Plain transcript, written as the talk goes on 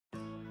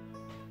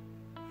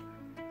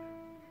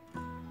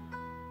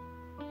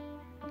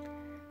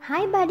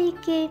Hi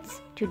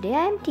Buddykids, today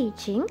I am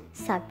teaching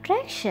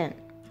subtraction.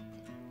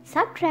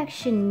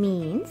 Subtraction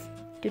means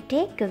to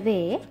take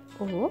away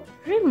or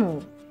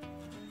remove.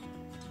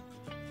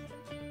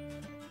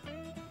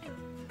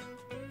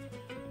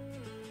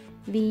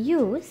 We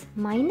use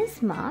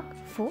minus mark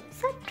for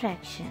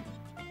subtraction.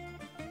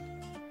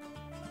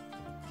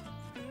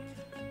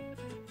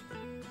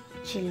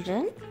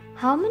 Children,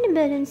 how many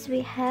balloons we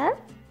have?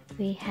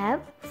 We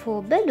have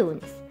 4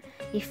 balloons.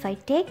 If I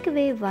take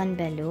away one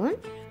balloon,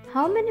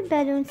 how many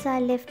balloons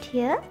are left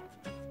here?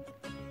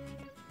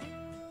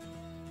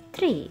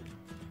 3.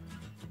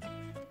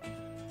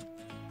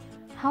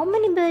 How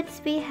many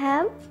birds we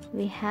have?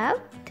 We have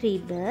 3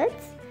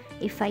 birds.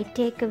 If I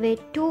take away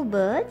 2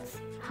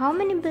 birds, how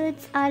many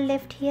birds are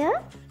left here?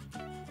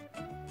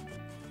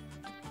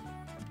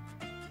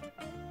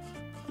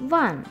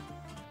 1.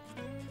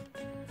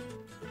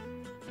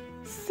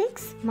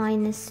 6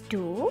 minus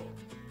 2.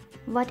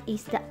 What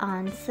is the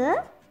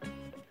answer?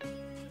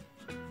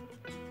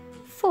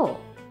 4.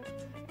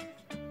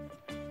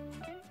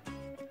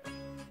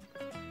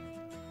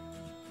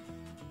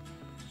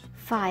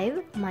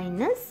 5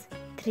 minus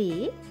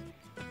 3.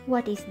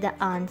 What is the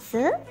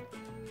answer?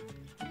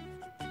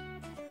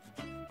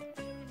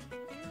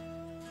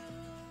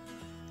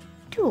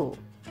 2.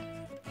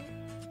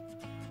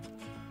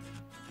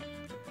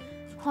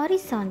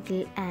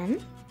 Horizontal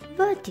and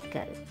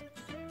vertical.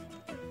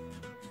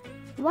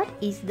 What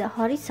is the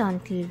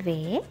horizontal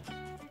way?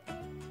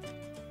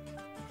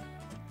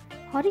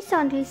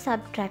 Horizontal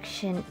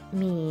subtraction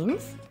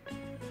means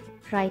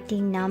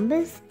writing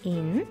numbers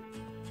in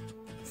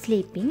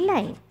sleeping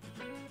line.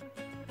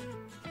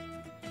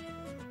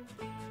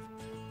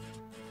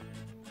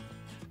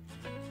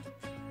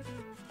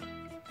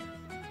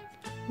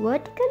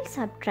 Vertical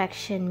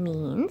subtraction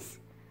means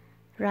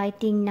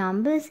writing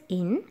numbers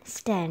in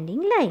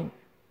standing line.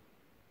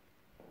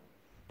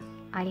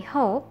 I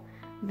hope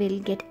we'll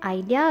get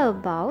idea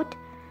about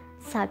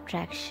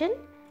subtraction,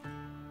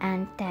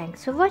 and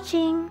thanks for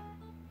watching.